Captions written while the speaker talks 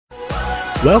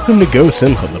Welcome to Go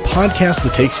Simcha, the podcast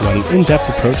that takes you on an in-depth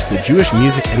approach to the Jewish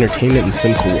music, entertainment, and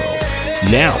Simcha world.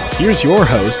 Now, here's your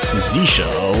host, Zisha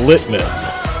Littman.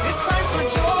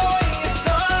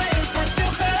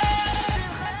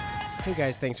 Hey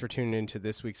guys, thanks for tuning in to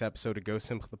this week's episode of Go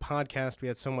Simcha, the podcast. We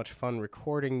had so much fun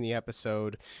recording the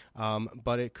episode,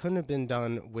 but it couldn't have been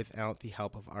done without the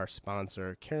help of our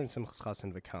sponsor, Keren Simchas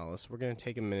Chassan V'Kala. We're going to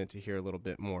take a minute to hear a little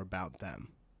bit more about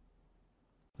them.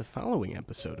 The following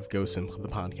episode of Go Simcha, the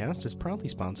podcast, is proudly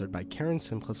sponsored by Keren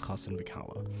Simchas Chassan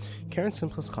V'Kala. Keren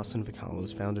Simchas Chassan V'Kala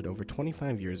was founded over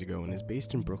 25 years ago and is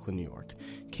based in Brooklyn, New York.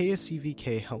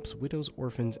 KSCVK helps widows,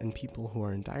 orphans, and people who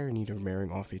are in dire need of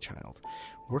marrying off a child.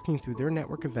 Working through their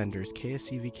network of vendors,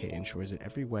 KSCVK ensures that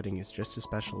every wedding is just as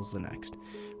special as the next.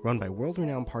 Run by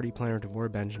world-renowned party planner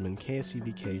Devorah Benjamin,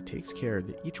 KSCVK takes care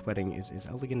that each wedding is as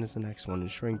elegant as the next one,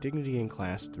 ensuring dignity and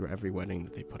class through every wedding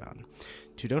that they put on.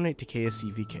 To donate to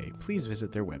KSCVK, please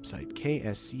visit their website,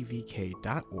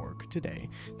 kscvk.org, today.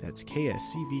 That's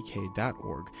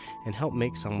kscvk.org, and help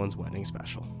make someone's wedding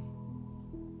special.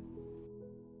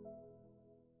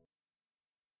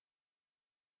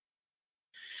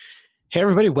 Hey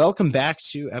everybody, welcome back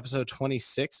to episode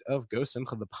 26 of Go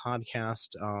Simcha, the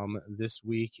podcast. This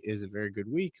week is a very good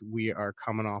week. We are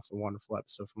coming off a wonderful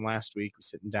episode from last week. We're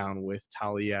sitting down with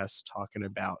Tali Yes, talking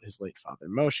about his late father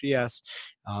Moshe Yes,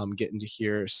 getting to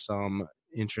hear some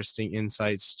interesting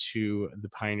insights to the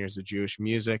pioneers of Jewish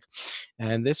music.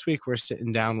 And this week we're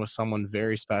sitting down with someone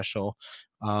very special.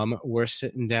 We're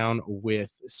sitting down with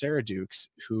Sarah Dukes,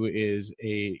 who is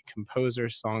a composer,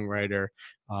 songwriter,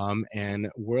 and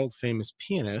world famous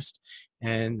pianist.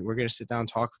 And we're going to sit down and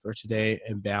talk with her today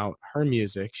about her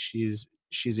music. She's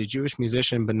a Jewish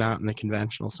musician, but not in the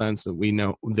conventional sense that we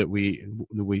know, that we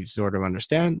sort of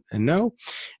understand and know.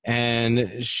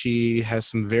 And she has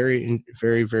some very,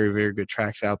 very, very, very good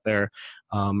tracks out there.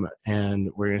 And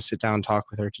we're going to sit down and talk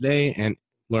with her today and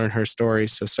learn her story.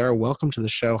 So Sarah, welcome to the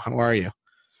show. How are you?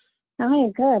 Hi,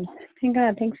 good. Thank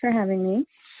God. Thanks for having me.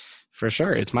 For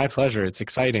sure. It's my pleasure. It's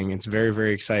exciting. It's very,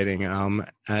 very exciting. As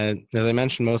I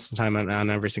mentioned most of the time on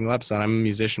every single episode, I'm a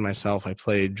musician myself. I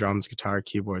play drums, guitar,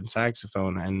 keyboard, and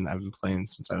saxophone, and I've been playing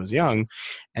since I was young.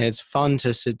 And it's fun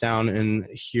to sit down and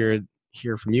hear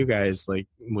from you guys, like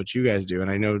what you guys do. And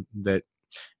I know that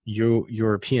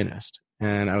you're a pianist.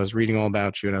 And I was reading all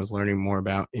about you, and I was learning more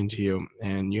into you.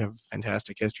 And you have a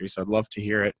fantastic history, so I'd love to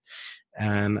hear it.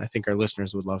 And I think our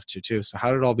listeners would love to, too. So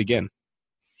how did it all begin?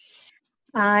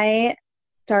 I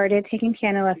started taking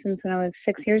piano lessons when I was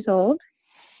 6 years old,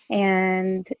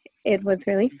 and it was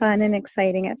really fun and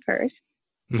exciting at first.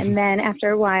 Mm-hmm. And then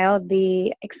after a while,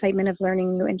 the excitement of learning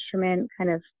a new instrument kind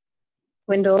of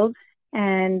dwindled,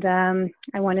 and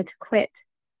I wanted to quit.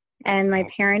 And my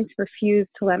parents refused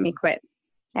to let me quit.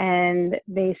 And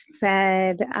they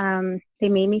said, they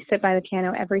made me sit by the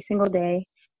piano every single day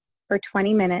for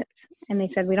 20 minutes. And they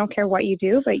said, we don't care what you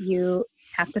do, but you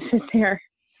have to sit there.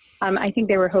 I think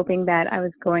they were hoping that I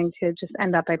was going to just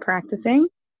end up by practicing.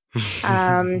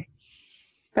 But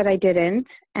I didn't.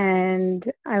 And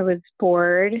I was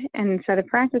bored. And instead of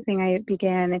practicing, I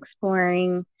began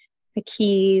exploring the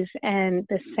keys and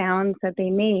the sounds that they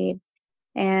made.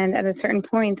 And at a certain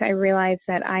point, I realized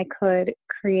that I could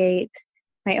create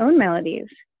my own melodies.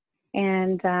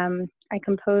 And I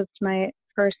composed my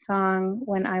first song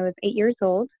when I was 8 years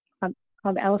old,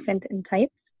 called Elephant in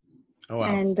Tights. Oh, wow.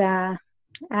 And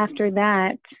after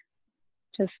that,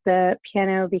 just the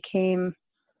piano became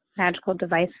a magical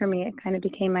device for me. It kind of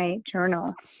became my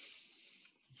journal.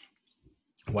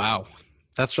 Wow,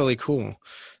 that's really cool.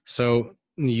 So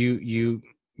you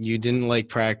didn't like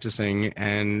practicing,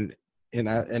 and in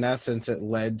essence, it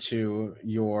led to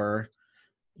your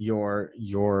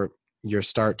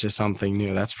start to something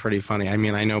new. That's pretty funny. I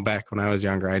mean, I know back when I was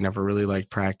younger, I never really liked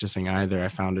practicing either. I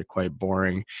found it quite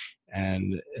boring.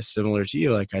 And similar to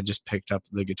you, like I just picked up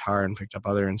the guitar and picked up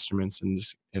other instruments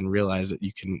and realized that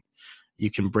you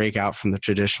can break out from the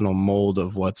traditional mold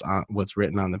of what's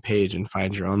written on the page and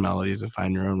find your own melodies and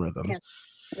find your own rhythms.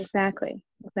 Yes, exactly.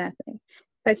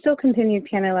 I still continued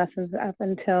piano lessons up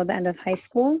until the end of high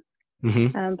school.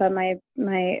 Mm-hmm. But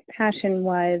my passion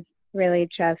was really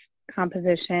just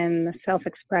composition,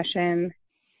 self-expression,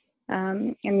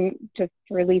 and just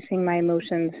releasing my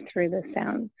emotions through the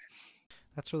sounds.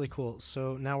 That's really cool.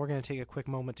 So now we're going to take a quick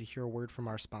moment to hear a word from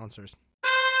our sponsors.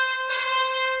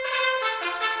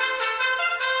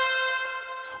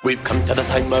 We've come to the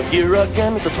time of year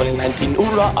again. It's the 2019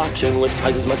 Oura auction with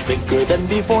prizes much bigger than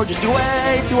before. Just you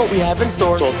wait, see what we have in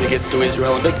store. 12 tickets to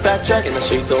Israel, a big fat check, and the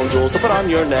shade-tone jewels to put on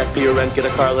your neck. Pay your rent, get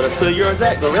a car, let us clear your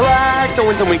deck. Go relax and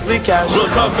win some weekly cash. We'll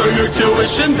cover your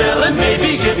tuition bill and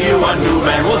maybe give you a new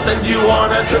van. We'll send you on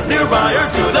a trip nearby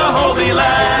or to the Holy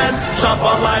Land. Shop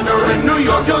online or in New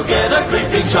York, you'll get a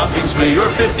great big shopping spree. Or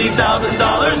 $50,000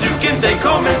 you can take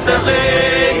home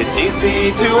instantly. It's easy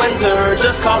to enter,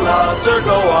 just call us or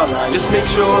go online. Just make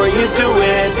sure you do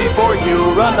it before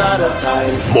you run out of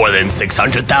time. More than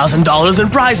 $600,000 in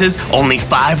prizes, only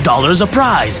 $5 a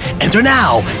prize. Enter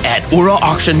now at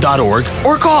uraauction.org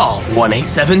or call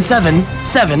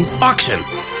 1-877-7-AUCTION.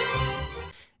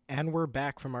 And we're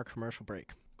back from our commercial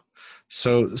break.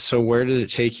 So where does it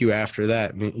take you after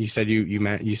that? I mean, you said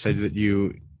you said that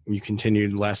you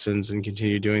continued lessons and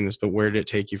continued doing this, but where did it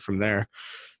take you from there?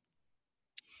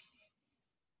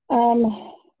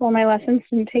 Well, my lessons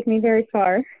didn't take me very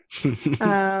far.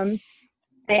 I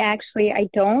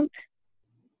don't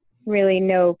really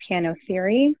know piano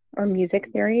theory or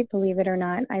music theory, believe it or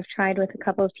not. I've tried with a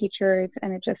couple of teachers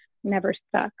and it just never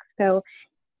stuck. So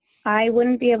I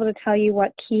wouldn't be able to tell you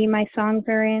what key my songs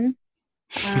are in.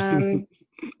 I'm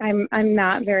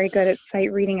not very good at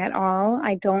sight reading at all.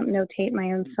 I don't notate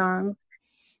my own songs.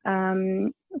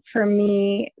 For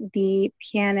me, the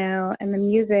piano and the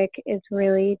music is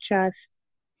really just,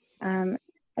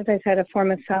 as I said, a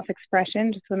form of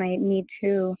self-expression. Just when I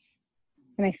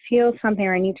feel something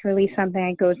or I need to release something,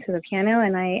 I go to the piano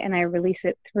and I release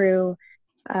it through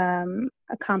a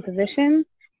composition.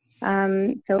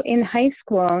 So in high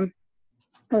school,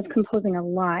 I was composing a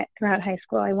lot throughout high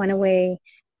school. I went away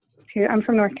I'm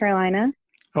from North Carolina.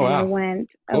 Oh, wow. I went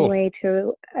Cool. away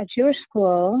to a Jewish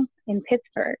school in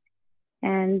Pittsburgh.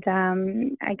 And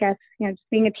I guess, just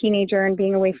being a teenager and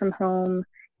being away from home,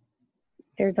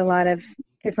 there's a lot of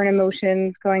different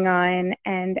emotions going on.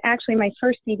 And actually my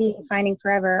first CD, Finding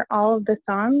Forever, all of the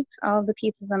songs, all of the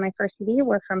pieces on my first CD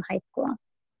were from high school.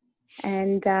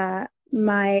 And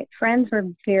my friends were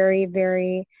very,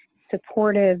 very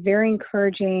supportive, very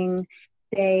encouraging.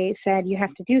 They said, you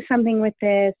have to do something with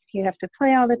this, you have to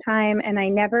play all the time. And I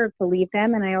never believed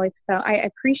them. And I always felt, I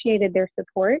appreciated their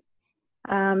support.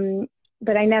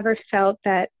 But I never felt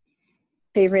that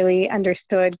they really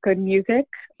understood good music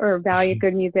or valued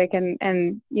good music. And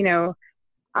I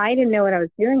didn't know what I was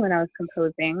doing when I was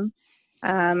composing.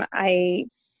 I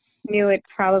knew it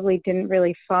probably didn't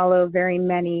really follow very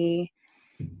much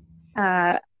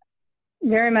of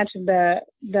the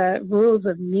rules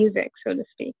of music, so to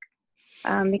speak.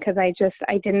 Because I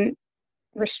didn't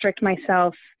restrict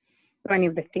myself to any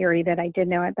of the theory that I did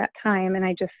know at that time. And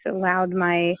I just allowed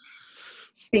my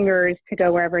fingers to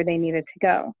go wherever they needed to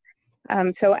go.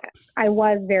 So I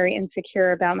was very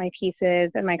insecure about my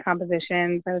pieces and my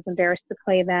compositions. I was embarrassed to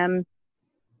play them.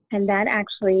 And that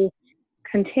actually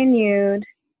continued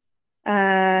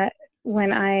throughout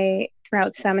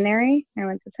seminary. I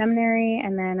went to seminary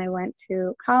and then I went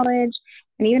to college.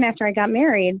 And even after I got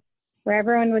married, where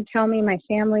everyone would tell me, my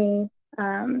family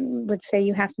would say,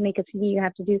 you have to make a CD, you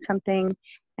have to do something.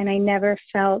 And I never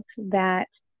felt that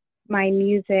my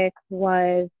music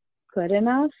was good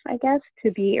enough, I guess,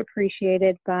 to be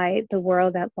appreciated by the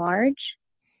world at large.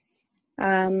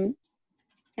 And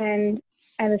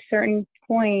at a certain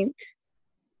point,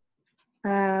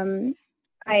 I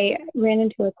ran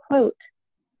into a quote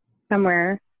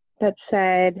somewhere that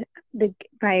said,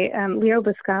 by Leo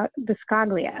Buscaglia,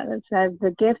 that says,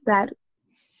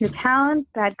 your talent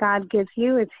that God gives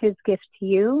you is his gift to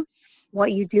you.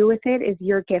 What you do with it is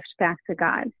your gift back to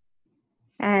God.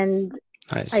 And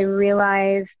Nice. I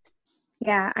realized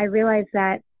that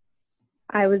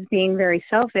I was being very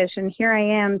selfish. And here I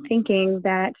am thinking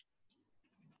that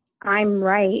I'm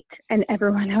right and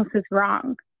everyone else is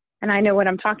wrong. And I know what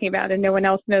I'm talking about and no one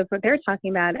else knows what they're talking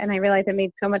about. And I realized it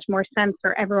made so much more sense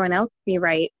for everyone else to be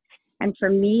right and for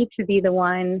me to be the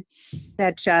one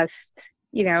that just,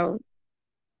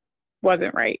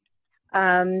 wasn't right.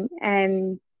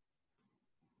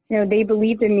 They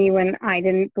believed in me when I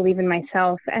didn't believe in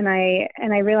myself. And I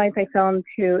realized I fell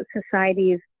into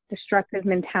society's destructive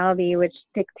mentality, which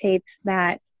dictates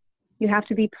that you have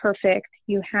to be perfect.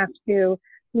 You have to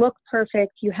look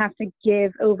perfect. You have to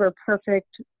give over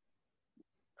perfect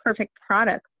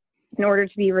products in order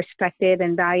to be respected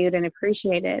and valued and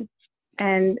appreciated.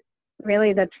 And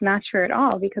really that's not true at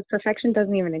all, because perfection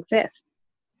doesn't even exist.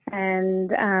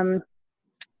 And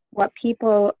what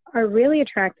people are really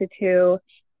attracted to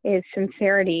is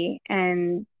sincerity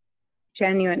and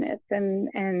genuineness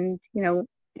and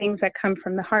things that come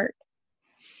from the heart.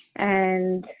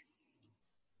 And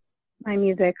my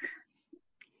music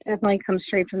definitely comes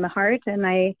straight from the heart. And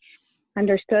I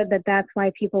understood that that's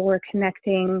why people were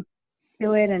connecting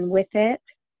to it and with it.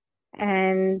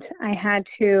 And I had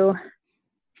to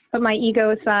put my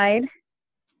ego aside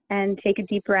and take a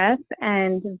deep breath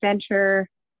and venture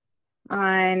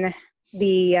on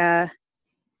the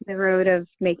road of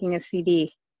making a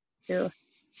CD to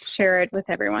share it with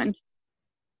everyone.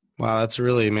 Wow, that's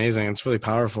really amazing. It's really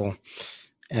powerful.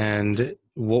 And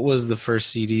what was the first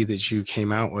CD that you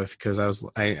came out with? Because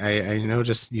I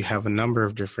noticed you have a number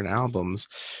of different albums.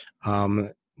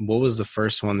 What was the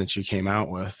first one that you came out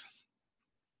with?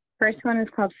 First one is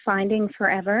called Finding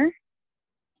Forever.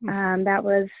 That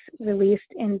was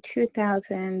released in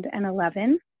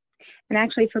 2011. And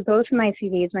actually for both of my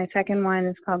CDs, my second one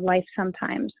is called Life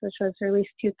Sometimes, which was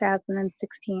released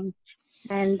 2016.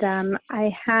 And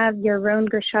I have Yaron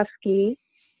Grishevsky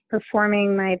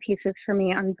performing my pieces for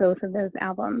me on both of those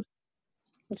albums,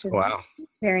 which is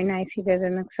very nice. He did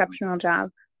an exceptional job.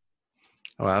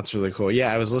 Oh, that's really cool.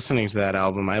 Yeah, I was listening to that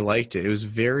album. I liked it. It was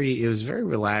very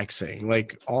relaxing.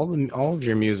 Like all of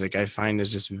your music I find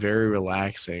is just very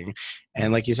relaxing.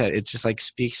 And like you said, it just like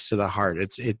speaks to the heart.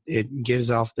 It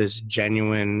gives off this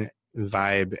genuine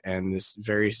vibe and this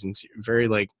very sincere, very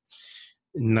like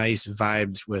nice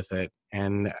vibes with it.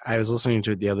 And I was listening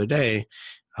to it the other day,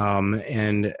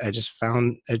 and I just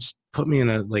put me in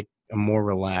a more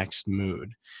relaxed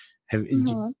mood.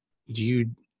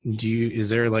 Is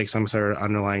there like some sort of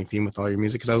underlying theme with all your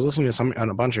music? Because I was listening to on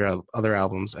a bunch of other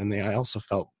albums, and I also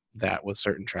felt that with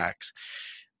certain tracks.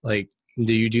 Like,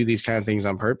 do you do these kind of things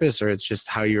on purpose, or it's just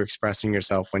how you're expressing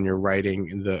yourself when you're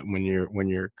writing when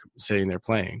you're sitting there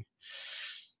playing?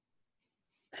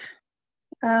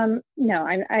 No,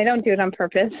 I don't do it on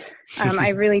purpose. I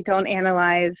really don't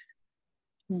analyze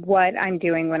what I'm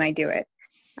doing when I do it.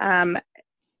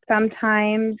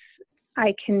 Sometimes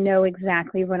I can know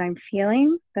exactly what I'm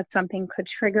feeling, that something could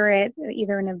trigger it,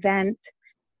 either an event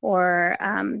or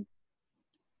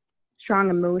strong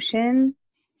emotion.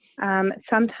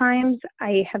 Sometimes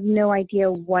I have no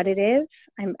idea what it is.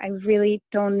 I really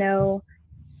don't know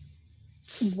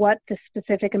what the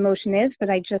specific emotion is, but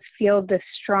I just feel this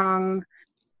strong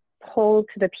pull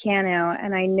to the piano,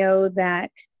 and I know that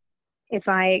if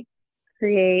I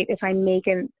make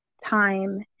an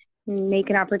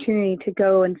opportunity to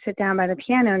go and sit down by the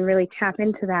piano and really tap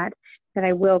into that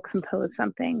I will compose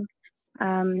something.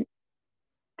 For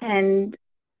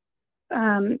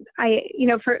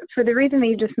the reason that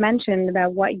you just mentioned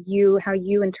about how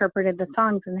you interpreted the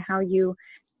songs and how you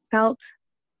felt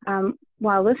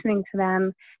while listening to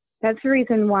them, that's the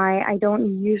reason why I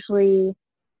don't usually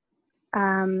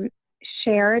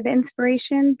share the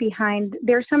inspiration behind.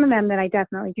 There are some of them that I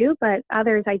definitely do, but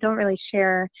others I don't really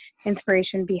share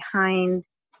inspiration behind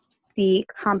the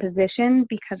composition,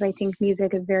 because I think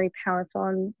music is very powerful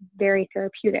and very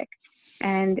therapeutic,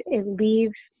 and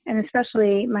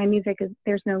especially my music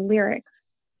there's no lyrics,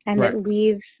 and right. It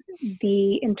leaves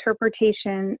the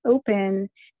interpretation open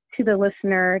to the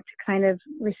listener to kind of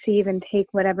receive and take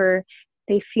whatever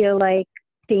they feel like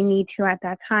they need to at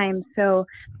that time. So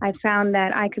I found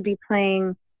that I could be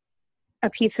playing a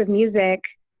piece of music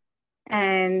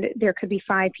and there could be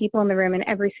 5 people in the room, and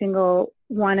every single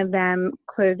one of them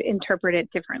could interpret it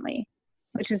differently,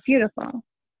 which is beautiful.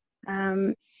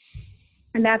 And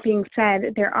that being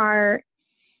said, there are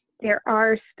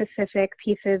specific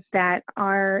pieces that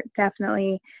are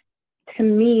definitely, to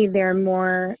me, they're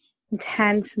more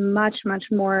intense, much, much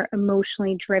more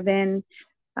emotionally driven,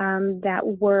 that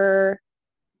were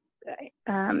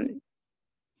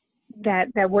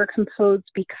composed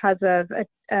because of a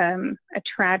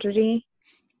tragedy,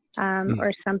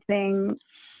 or something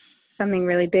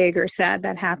really big or sad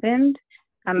that happened.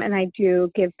 And I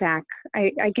do give back.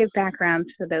 I give background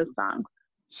to those songs.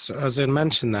 So as I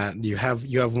mentioned that you have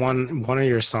one of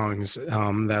your songs that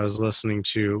I was listening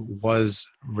to was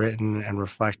written and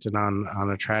reflected on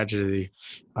a tragedy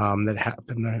that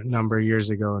happened a number of years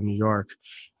ago in New York,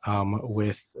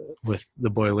 with the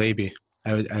boy Leiby.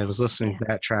 I was listening to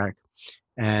that track,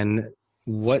 and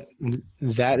what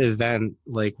that event,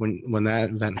 like when that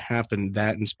event happened,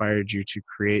 that inspired you to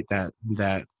create that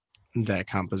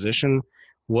composition.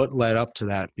 What led up to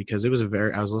that? Because I was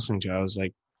listening to it, I was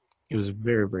like, it was a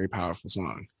very, very powerful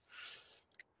song.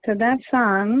 So that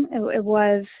song, it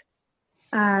was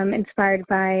inspired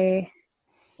by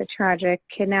the tragic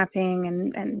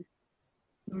kidnapping and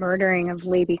murdering of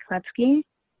Leiby Kletzky,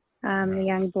 the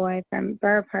young boy from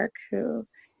Borough Park who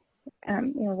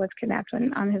was kidnapped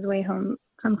on his way home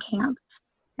from camp.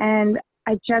 And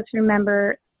I just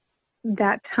remember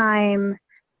that time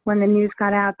when the news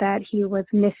got out that he was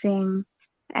missing,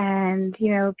 And,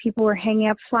 you know, people were hanging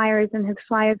up flyers, and his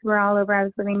flyers were all over. I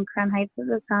was living in Crown Heights at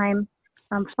the time.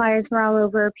 Flyers were all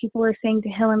over. People were saying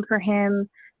Tehillim for him.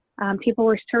 People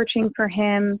were searching for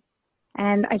him.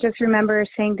 And I just remember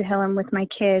saying Tehillim with my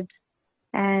kids.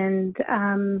 And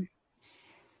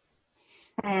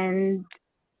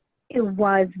it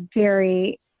was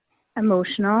very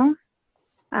emotional.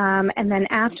 And then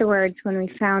afterwards, when we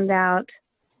found out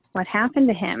what happened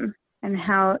to him and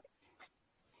how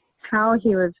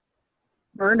he was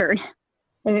murdered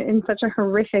in such a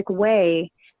horrific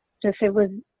way, it was,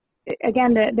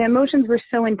 again, the emotions were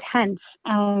so intense.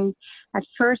 And at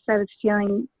first I was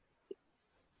feeling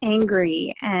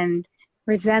angry and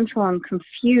resentful and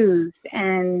confused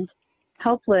and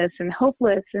helpless and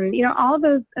hopeless, and, you know, all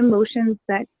those emotions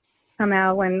that come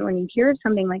out when you hear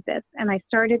something like this. And I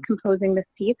started composing this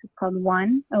piece. It's called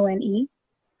One, O-N-E.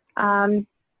 And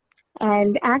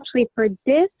actually for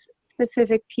this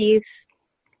specific piece,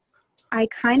 I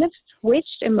kind of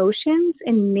switched emotions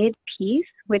in mid-piece,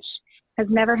 which has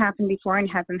never happened before and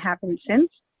hasn't happened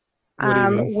since.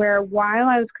 Where while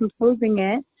I was composing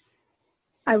it,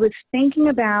 I was thinking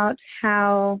about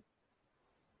how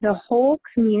the whole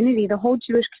community, the whole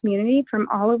Jewish community from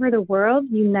all over the world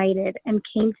united and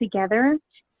came together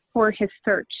for his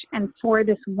search and for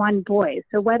this one boy.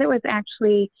 So whether it was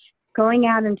actually going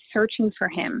out and searching for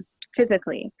him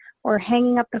physically, or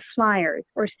hanging up the flyers,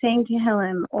 or saying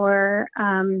Tehillim, or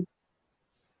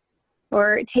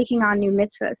taking on new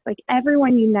mitzvahs, like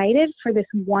everyone united for this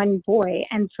one boy,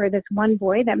 and for this one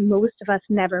boy that most of us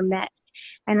never met.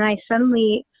 And I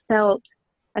suddenly felt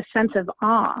a sense of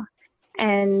awe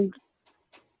and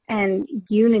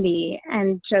unity,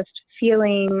 and just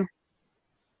feeling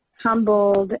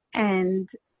humbled, and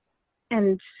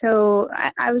so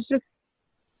I was just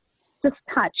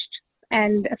touched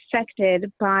and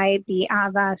affected by the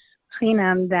Avas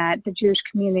Chinam that the Jewish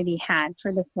community had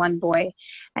for this one boy.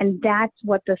 And that's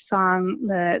what the song,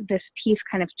 this piece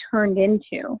kind of turned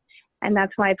into. And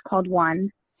that's why it's called One.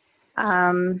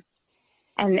 And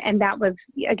that was,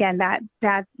 again, that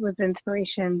was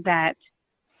inspiration that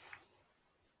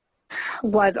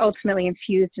was ultimately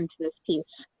infused into this piece.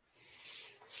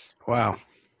 Wow.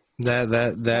 That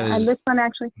is, and this one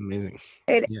actually amazing.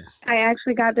 I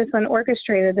actually got this one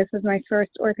orchestrated. This was my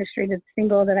first orchestrated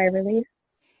single that I released,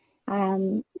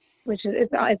 which is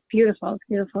it's beautiful. It's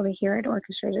beautiful to hear it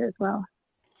orchestrated as well.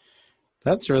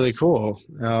 That's really cool.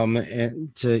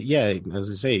 And as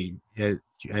I say,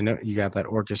 I know you got that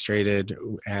orchestrated,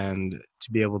 and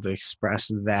to be able to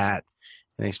express that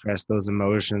and express those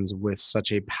emotions with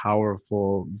such a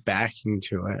powerful backing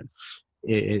to it.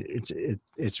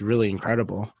 It's really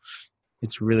incredible.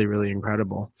 It's really, really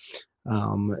incredible.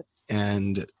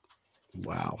 And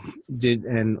wow.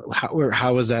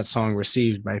 How was that song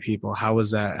received by people? How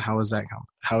was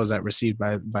that received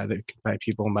by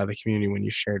people and by the community when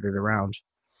you shared it around?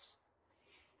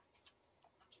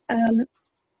 I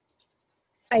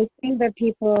think that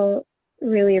people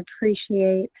really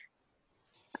appreciate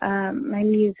my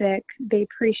music. They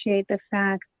appreciate the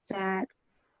fact that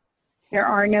there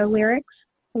are no lyrics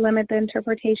to limit the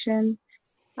interpretation.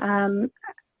 A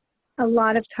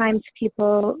lot of times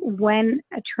people, when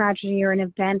a tragedy or an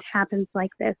event happens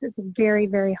like this, it's very,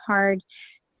 very hard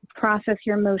to process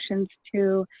your emotions,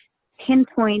 to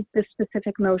pinpoint the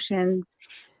specific emotions.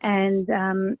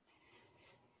 And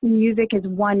music is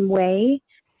one way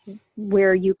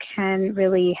where you can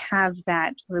really have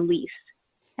that release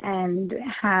and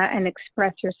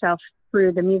express yourself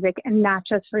through the music, and not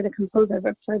just for the composer,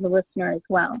 but for the listener as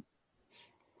well.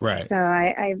 Right. So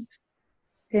I've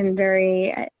been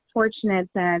very fortunate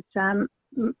that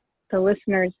the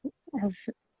listeners I've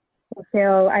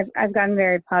gotten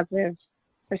very positive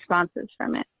responses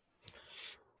from it.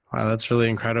 Wow, that's really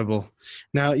incredible.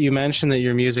 Now, you mentioned that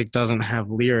your music doesn't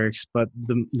have lyrics, but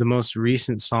the most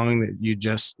recent song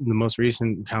the most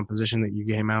recent composition that you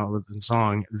came out with in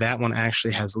song, that one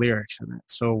actually has lyrics in it.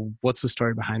 So what's the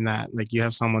story behind that? Like, you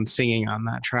have someone singing on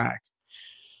that track.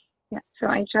 Yeah, so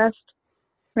I just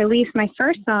released my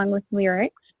first song with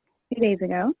lyrics 2 days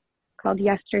ago, called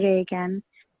Yesterday Again.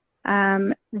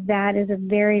 That is a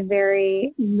very,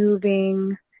 very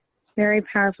moving, very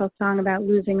powerful song about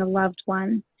losing a loved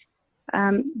one.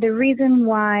 The reason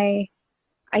why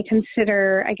I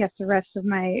consider, I guess, the rest of if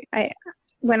I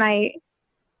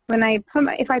put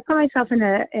myself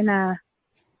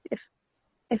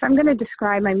if I'm going to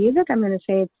describe my music, I'm going to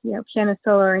say it's, piano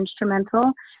solo or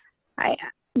instrumental.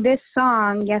 This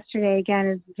song, Yesterday Again,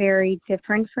 is very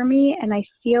different for me, and I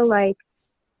feel like,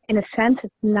 in a sense,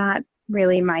 it's not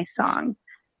really my song.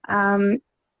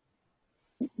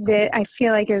 that I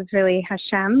feel like it was really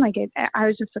Hashem. Like I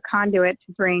was just a conduit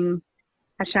to bring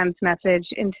Hashem's message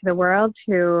into the world,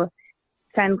 to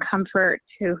send comfort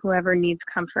to whoever needs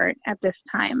comfort at this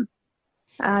time.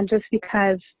 Just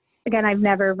because, again, I've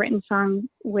never written songs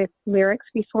with lyrics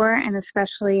before, and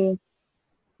especially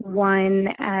one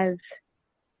as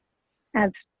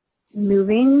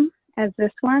moving as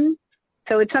this one.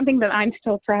 So it's something that I'm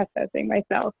still processing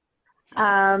myself.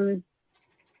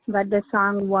 But this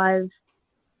song was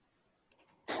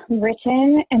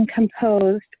written and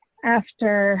composed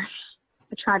after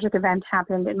a tragic event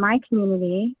happened in my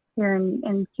community here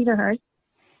in Cedarhurst,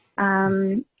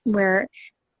 where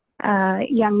a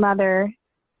young mother,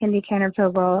 Hindi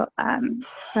Kannervogel,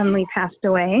 suddenly passed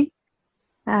away,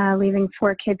 leaving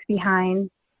 4 kids behind.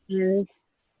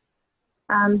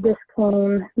 And this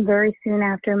came very soon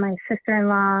after my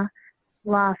sister-in-law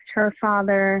lost her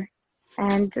father,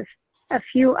 and just a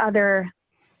few other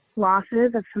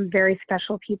losses of some very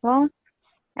special people.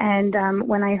 And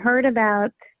when I heard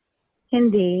about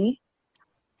Hindi,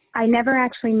 I never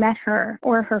actually met her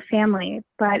or her family,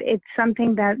 but it's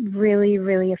something that really,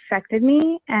 really affected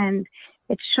me, and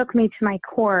it shook me to my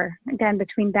core, again,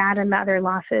 between that and the other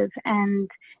losses. And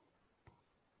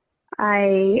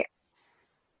I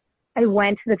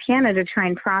went to the piano to try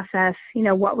and process,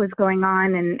 what was going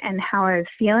on and how I was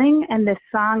feeling. And this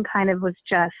song kind of was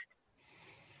just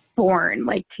born,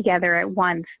 like, together at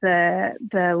once. The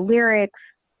lyrics,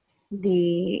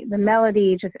 the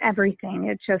melody, just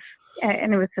everything.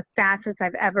 And it was the fastest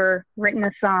I've ever written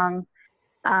a song.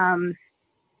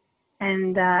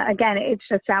 Again, it's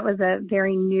just, that was a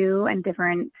very new and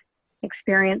different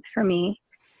experience for me.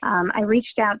 I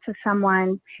reached out to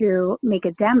someone to make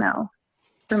a demo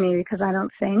for me because I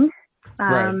don't sing.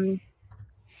 Right.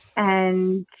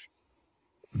 And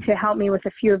to help me with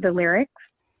a few of the lyrics.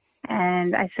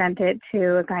 And I sent it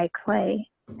to a guy, Clay,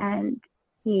 and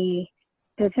he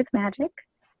did his magic.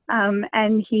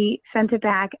 And he sent it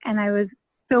back, and I was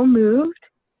so moved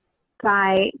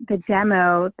by the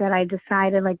demo that I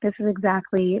decided, like, this is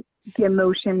exactly the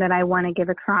emotion that I want to give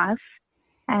across,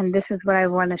 and this is what I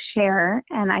want to share.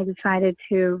 And I decided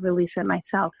to release it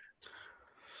myself.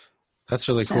 That's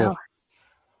really cool. So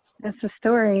that's the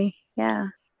story. Yeah.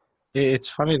 It's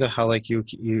funny though how, like, you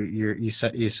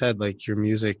said like your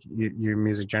music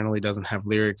generally doesn't have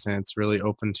lyrics, and it's really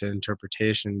open to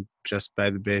interpretation just by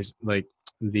the base, like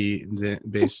the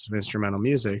basis of instrumental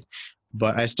music.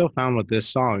 But I still found with this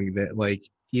song that, like,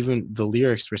 even the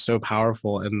lyrics were so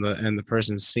powerful, and the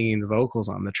person singing the vocals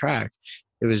on the track,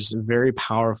 it was just a very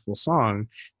powerful song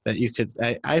that you could,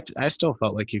 I still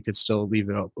felt like you could still leave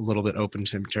it a little bit open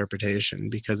to interpretation,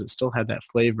 because it still had that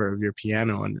flavor of your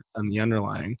piano and the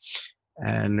underlying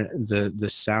and the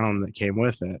sound that came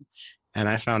with it. And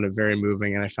I found it very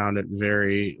moving, and I found it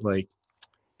very, like,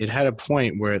 it had a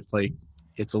point where it's like,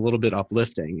 it's a little bit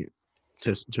uplifting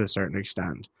to a certain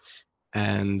extent.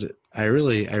 And I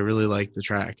really like the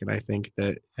track, and I think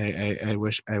that I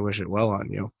wish it well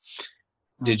on you.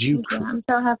 Did you? I'm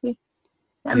so happy.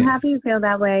 I'm happy you feel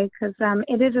that way, because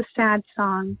it is a sad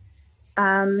song,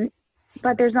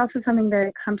 but there's also something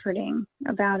very comforting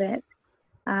about it.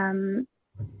 And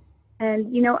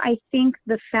I think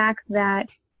the fact that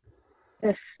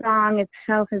the song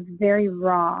itself is very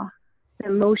raw, the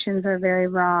emotions are very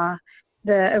raw,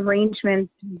 the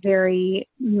arrangement's very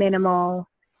minimal,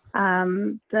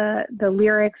 the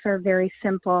lyrics are very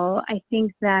simple. I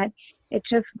think that it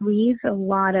just leaves a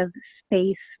lot of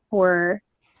space for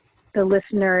the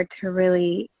listener to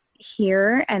really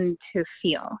hear and to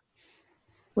feel,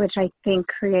 which I think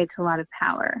creates a lot of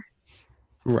power.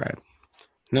 Right.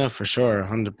 No, for sure,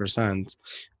 100%.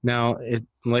 Now,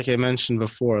 like I mentioned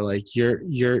before, like you're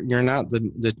not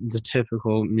the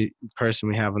typical person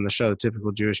we have on the show, the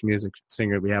typical Jewish music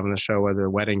singer we have on the show, whether a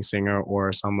wedding singer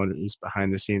or someone who's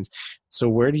behind the scenes. So,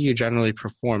 where do you generally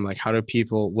perform? Like, how do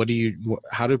people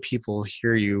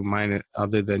hear you,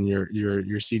 other than your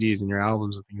CDs and your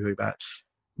albums and things like that?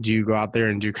 Do you go out there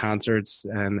and do concerts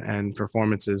and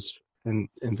performances and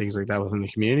things like that within the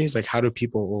communities? Like, how do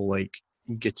people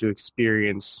get to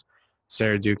experience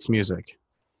Sarah Duke's music?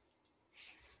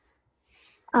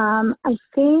 I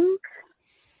think,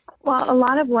 a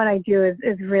lot of what I do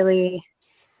is really,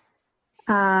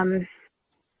 I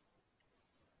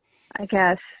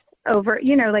guess, over,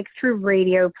 like through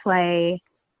radio play.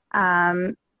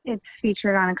 It's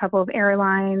featured on a couple of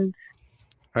airlines,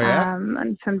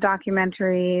 and some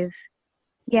documentaries.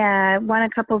 Yeah, won a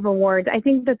couple of awards. I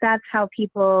think that's how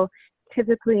people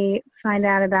typically find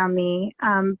out about me.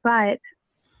 But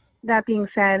that being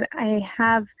said, I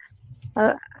have,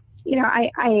 I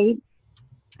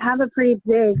have a pretty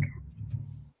big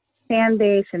fan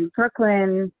base in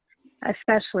Brooklyn,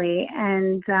 especially,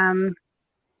 and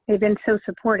they've been so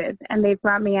supportive. And they've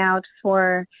brought me out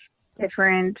for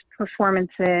different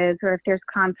performances, or if there's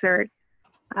concerts.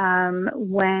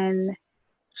 When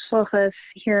shluchos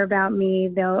hear about me,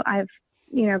 I've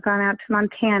gone out to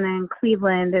Montana and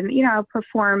Cleveland, and I'll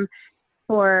perform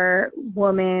for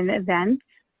woman events.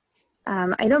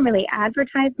 I don't really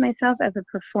advertise myself as a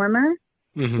performer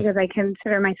because I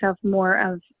consider myself more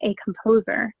of a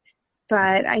composer.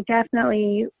 But I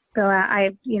definitely go out.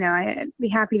 I'd be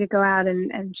happy to go out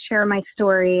and share my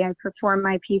story. I perform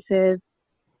my pieces,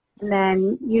 and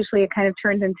then usually it kind of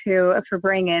turns into a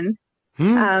Farbrengen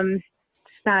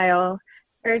style.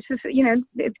 Or it's just,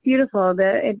 it's beautiful.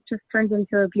 It just turns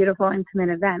into a beautiful, intimate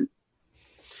event.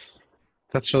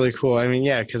 That's really cool. I mean,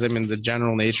 yeah, because the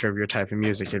general nature of your type of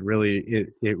music, it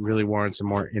really warrants a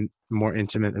more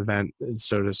intimate event,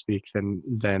 so to speak, than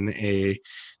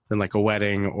like a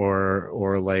wedding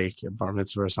or like a bar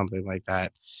mitzvah or something like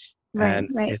that. Right.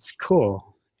 It's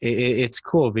cool. It's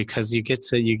cool because you get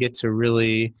to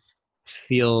really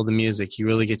feel the music. You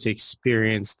really get to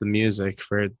experience the music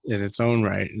in its own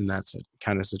right, and that's a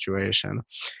kind of situation.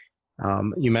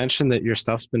 You mentioned that your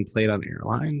stuff's been played on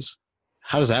airlines.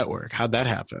 How does that work? How'd that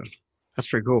happen? That's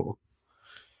pretty cool.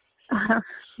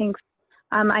 Thanks.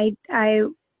 I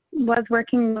was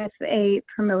working with a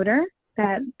promoter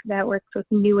that works with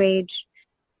new age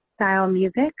style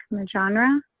music in the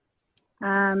genre,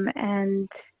 and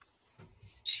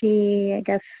she, I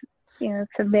guess,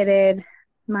 submitted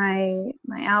my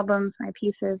albums, my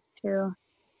pieces to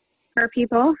her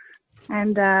people,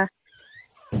 and I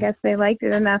guess they liked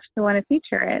it enough to want to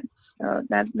feature it. So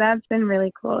that's been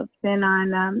really cool. It's been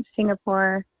on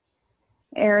Singapore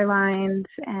Airlines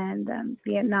and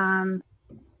Vietnam,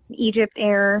 Egypt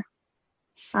Air,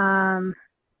 a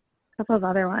couple of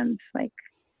other ones like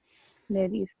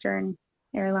Mid-Eastern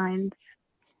Airlines.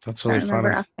 That's really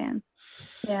fun.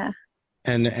 Yeah.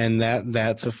 And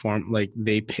that's a form, like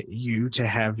they pay you to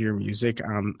have your music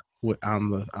on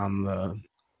the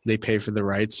they pay for the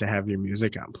rights to have your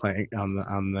music playing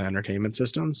on the entertainment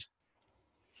systems.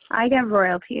 I get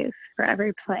royalties for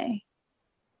every play.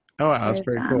 Oh, wow, that's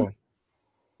pretty cool.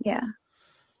 Yeah.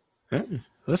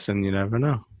 Listen, you never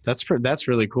know. That's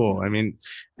really cool. I mean,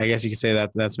 I guess you could say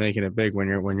that that's making it big when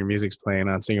your music's playing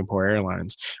on Singapore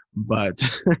Airlines, but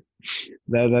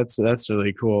that's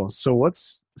really cool. So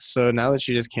now that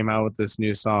you just came out with this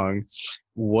new song,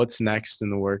 what's next in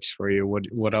the works for you?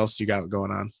 What else you got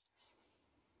going on?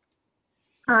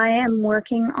 I am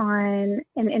working on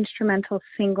an instrumental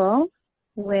single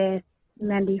with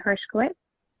Mendy Hershkowitz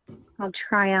called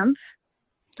Triumph,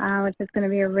 which is going to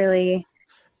be a really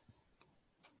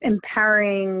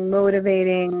empowering,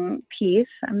 motivating piece.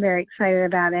 I'm very excited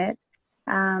about it.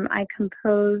 I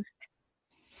composed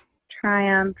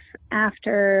Triumph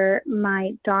after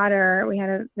my daughter, we had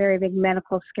a very big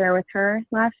medical scare with her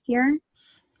last year.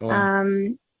 Oh.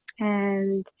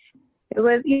 And it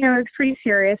was, it was pretty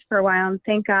serious for a while, and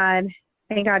thank God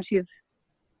she's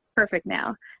perfect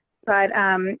now. But,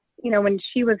 when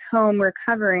she was home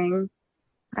recovering,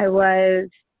 I was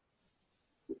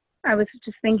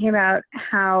just thinking about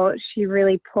how she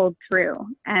really pulled through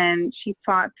and she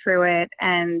fought through it,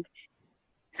 and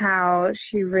how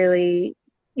she really,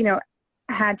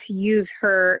 had to use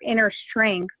her inner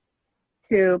strength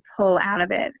to pull out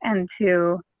of it and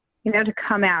to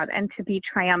come out and to be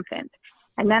triumphant.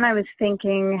 And then I was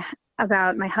thinking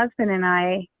about my husband and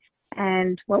I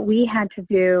and what we had to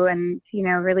do and,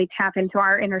 really tap into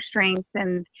our inner strength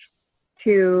and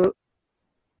to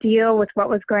deal with what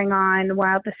was going on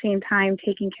while at the same time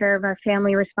taking care of our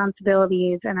family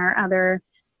responsibilities and our other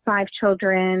 5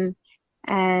 children,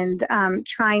 and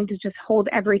trying to just hold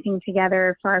everything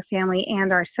together for our family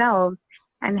and ourselves,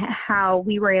 and how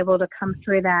we were able to come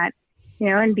through that,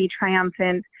 and be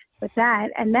triumphant with that.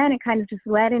 And then it kind of just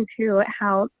led into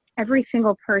how every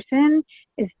single person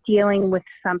is dealing with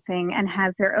something and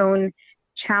has their own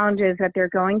challenges that they're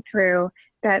going through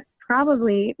that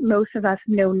probably most of us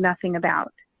know nothing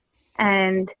about.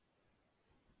 And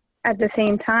at the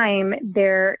same time,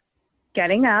 they're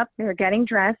getting up, they're getting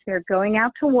dressed, they're going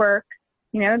out to work,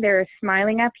 they're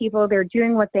smiling at people, they're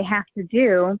doing what they have to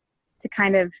do to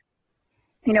kind of,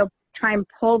 try and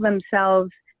pull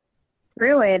themselves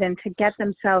through it and to get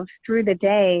themselves through the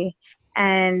day.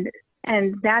 And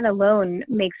that alone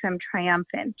makes them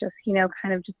triumphant, just,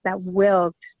 kind of just that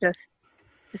will to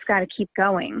just got to keep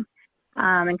going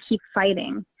and keep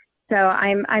fighting. So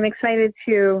I'm excited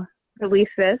to release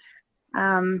this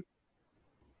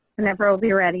whenever it'll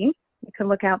be ready. You can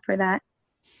look out for that.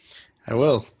 I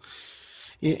will.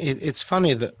 It's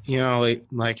funny that,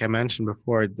 like I mentioned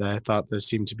before, that I thought there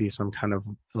seemed to be some kind of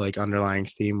like underlying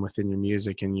theme within your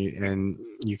music, and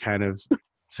you kind of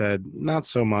said not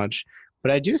so much.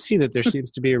 But I do see that there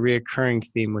seems to be a reoccurring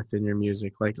theme within your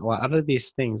music. Like a lot of these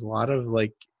things, a lot of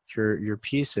like your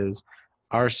pieces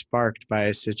are sparked by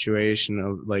a situation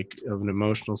of an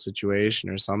emotional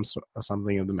situation or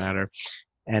something of the matter,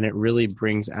 and it really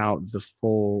brings out the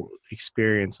full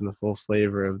experience and the full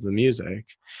flavor of the music.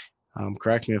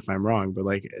 Correct me if I'm wrong, but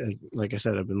like I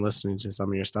said, I've been listening to some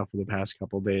of your stuff for the past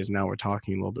couple of days. Now we're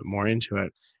talking a little bit more into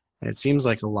it. And it seems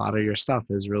like a lot of your stuff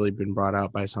has really been brought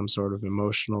out by some sort of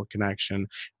emotional connection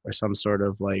or some sort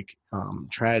of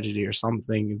tragedy or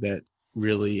something that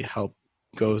really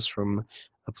goes from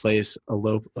a place of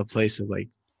like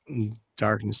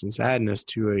darkness and sadness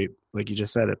to a, like you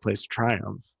just said, a place of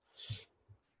triumph,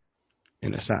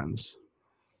 in a sense.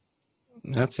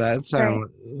 That's right.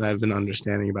 What I've been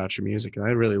understanding about your music, and I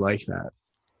really like that.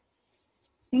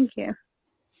 Thank you.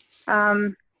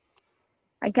 I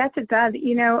guess it does.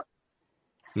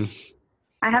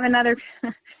 I have another.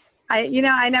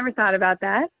 I never thought about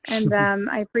that, and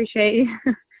I appreciate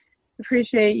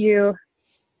you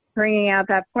bringing out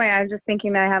that point. I was just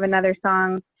thinking that I have another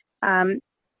song,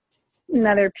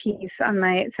 another piece on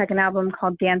my second album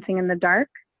called "Dancing in the Dark,"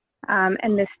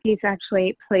 and this piece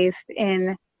actually placed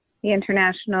in the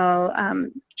International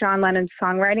John Lennon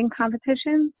Songwriting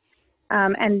Competition.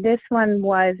 And this one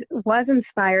was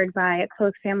inspired by a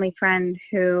close family friend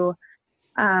who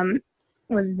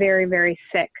was very, very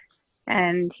sick.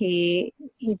 And he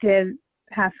did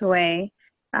pass away,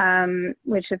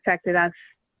 which affected us,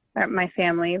 my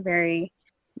family, very,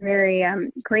 very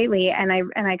greatly. And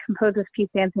I composed this piece,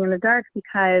 Dancing in the Dark,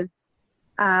 because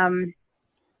to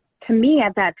me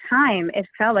at that time, it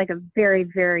felt like a very,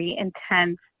 very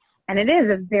intense, and it is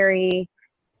a very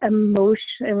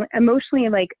emotionally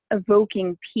like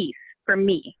evoking piece for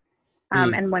me.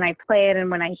 And when I play it and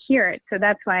when I hear it, so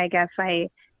that's why I guess I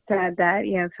said that,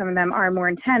 some of them are more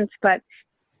intense, but,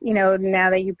 now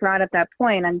that you brought up that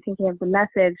point, I'm thinking of the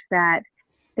message that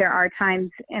there are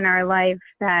times in our life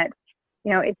that,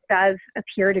 it does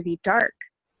appear to be dark,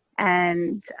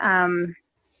 and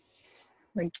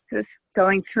like just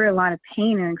going through a lot of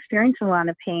pain and experiencing a lot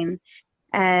of pain.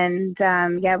 And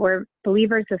we're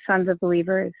believers, the sons of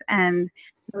believers, and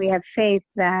we have faith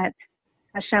that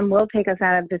Hashem will take us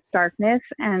out of this darkness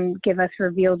and give us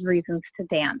revealed reasons to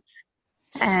dance.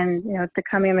 And it's the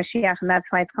coming of Mashiach, and that's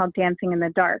why it's called Dancing in the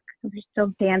Dark. We're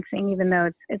still dancing, even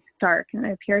though it's dark and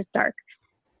it appears dark.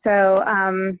 So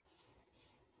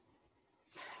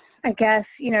I guess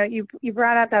you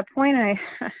brought out that point, and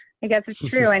I guess it's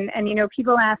true. And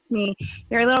people ask me,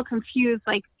 they're a little confused,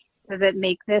 like, does it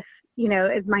make this?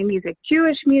 Is my music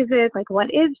Jewish music? Like,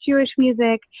 what is Jewish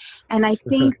music? And I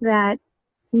think that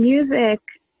music,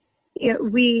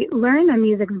 we learn that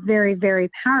music is very, very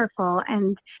powerful.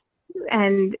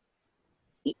 And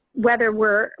whether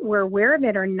we're aware of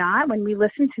it or not, when we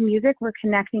listen to music, we're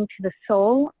connecting to the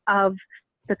soul of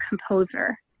the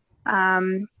composer.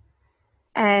 And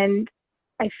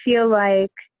I feel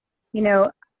like,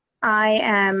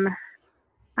 I'm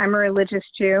a religious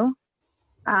Jew.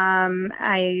 I'm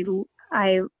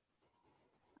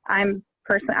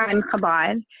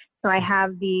Chabad, so I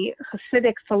have the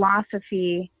Hasidic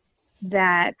philosophy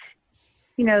that,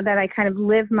 that I kind of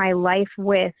live my life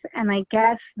with. And I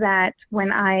guess that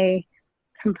when I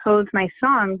compose my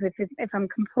songs, if I'm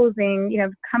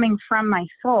composing, coming from my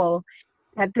soul,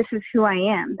 that this is who I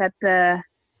am, that the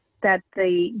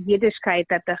Yiddishkeit,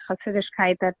 that the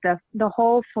Hasidishkeit, that the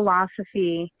whole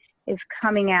philosophy is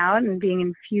coming out and being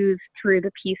infused through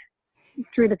the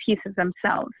pieces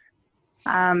themselves,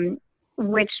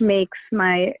 which makes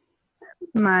my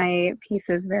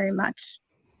pieces very much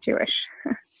Jewish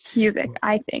music,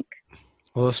 I think.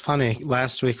 Well, it's funny.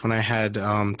 Last week when I had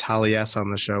Tali Yes on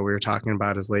the show, we were talking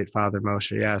about his late father,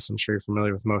 Moshe Yes. I'm sure you're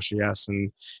familiar with Moshe Yes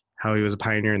and how he was a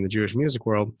pioneer in the Jewish music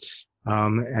world.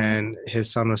 And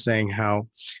his son was saying how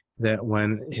that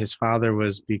when his father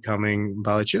was becoming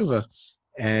Baalei Teshuva,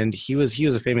 and he was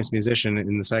a famous musician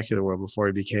in the secular world before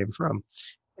he became from,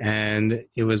 and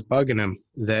it was bugging him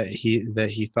that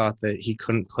he thought that he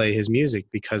couldn't play his music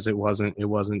because it wasn't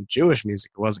Jewish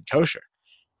music, it wasn't kosher.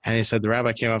 And he said the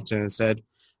rabbi came up to him and said,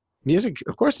 "Music,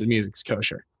 of course, the music's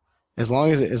kosher, as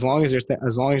long as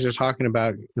you're talking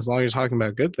about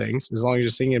good things, as long as you're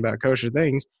singing about kosher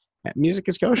things, music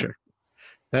is kosher.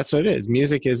 That's what it is.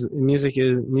 Music is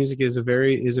a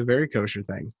very kosher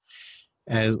thing,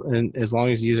 as long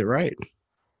as you use it right."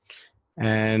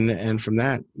 And from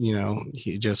that,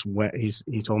 he just went.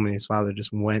 He told me his father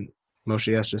just went Moshe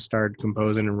Yess just started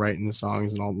composing and writing the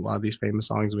songs and a lot of these famous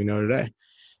songs we know today.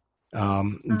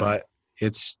 But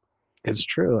it's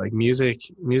true. Like music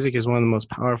is one of the most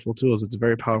powerful tools. It's a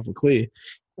very powerful kli,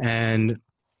 and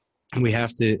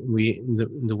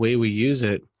the way we use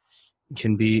it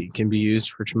can be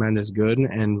used for tremendous good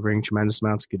and bring tremendous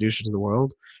amounts of kedusha to the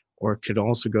world, or it could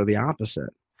also go the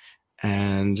opposite.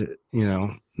 And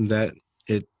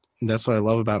that's what I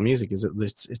love about music, is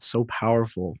it's so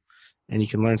powerful, and you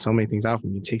can learn so many things out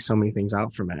from it. You take so many things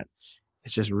out from it.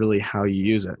 It's just really how you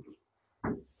use it.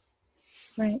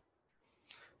 Right.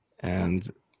 And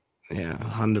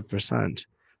 100%.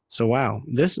 So wow,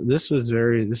 this was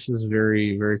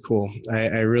very, very cool.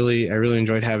 I really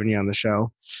enjoyed having you on the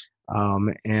show.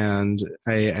 And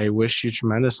I wish you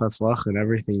tremendous hatzlacha in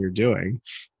everything you're doing.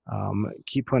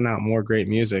 Keep putting out more great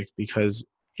music, because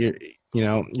you're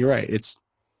right. It's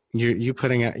you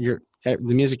putting out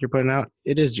the music you're putting out.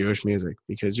 It is Jewish music,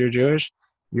 because you're Jewish.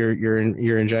 You're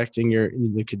injecting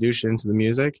the kedusha into the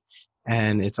music,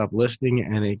 and it's uplifting,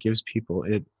 and it gives people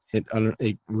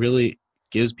it really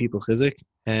gives people chizuk.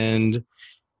 And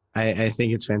I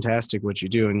think it's fantastic what you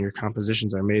do, and your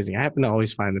compositions are amazing. I happen to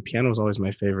always find the piano is always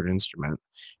my favorite instrument,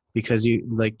 because you,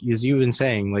 like, as you've been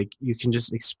saying, like, you can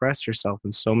just express yourself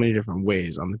in so many different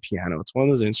ways on the piano. It's one of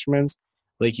those instruments,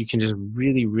 like, you can just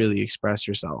really, really express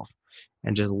yourself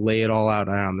and just lay it all out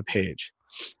on the page.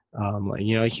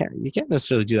 You can't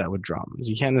necessarily do that with drums.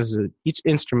 You can't necessarily. Each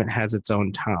instrument has its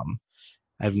own tom.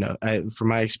 From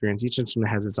my experience, each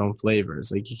instrument has its own flavors.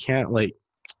 Like, you can't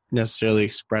necessarily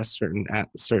express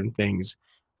certain things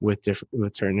with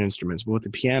certain instruments, but with the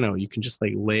piano, you can just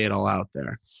lay it all out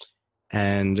there.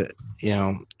 And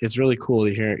it's really cool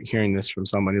to hearing this from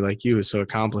somebody like you, who's so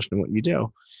accomplished in what you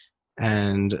do.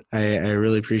 And I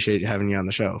really appreciate having you on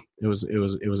the show. It was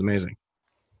amazing.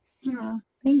 Oh,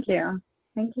 thank you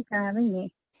for having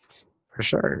me. For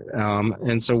sure.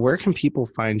 And so where can people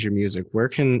find your music? Where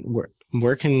can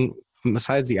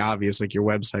besides the obvious, like your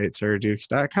website,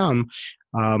 sarahDukes.com,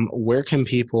 where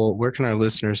can our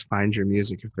listeners find your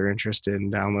music if they're interested in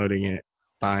downloading it,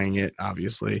 buying it,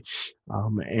 obviously,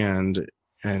 and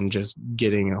just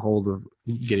getting a hold of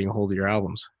your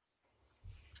albums?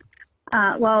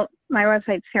 Well, my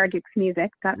website's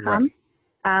sarahDukesmusic.com.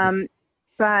 Right.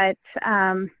 But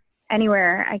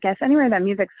anywhere that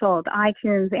music's sold,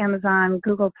 iTunes, Amazon,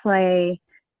 Google Play,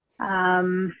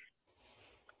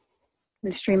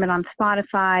 we stream it on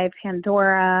Spotify,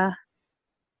 Pandora.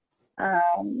 I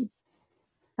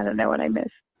don't know what I missed.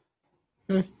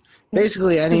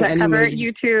 Basically, any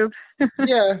YouTube.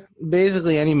 Yeah,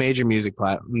 basically any major music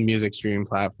streaming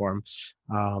platform.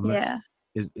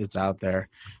 It's out there.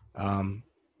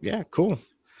 Yeah, cool.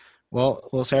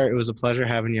 Well, Sarah, it was a pleasure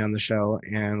having you on the show,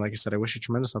 and like I said, I wish you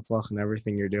tremendous hatzlacha in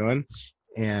everything you're doing.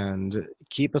 And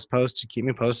keep me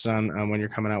posted on when you're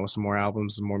coming out with some more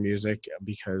albums and more music,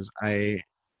 because I've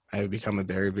become a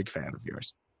very big fan of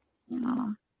yours.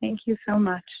 Oh, thank you so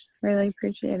much. Really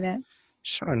appreciate it.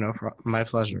 Sure, no problem. My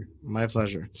pleasure.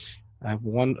 I have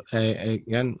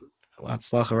again,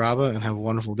 hatzlacha rabba, and have a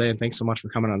wonderful day. And thanks so much for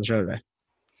coming on the show today.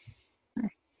 All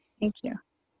right. Thank you.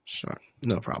 Sure,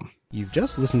 no problem. You've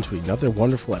just listened to another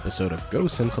wonderful episode of Go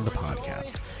Simcha the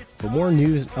podcast. For more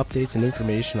news, updates, and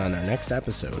information on our next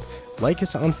episode, like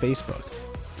us on Facebook,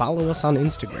 follow us on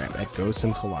Instagram at Go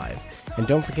Simcha Live, and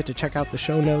don't forget to check out the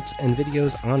show notes and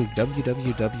videos on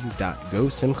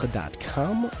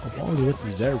www.gosimcha.com along with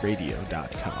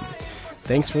zeradio.com.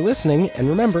 Thanks for listening, and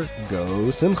remember,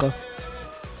 Go Simcha!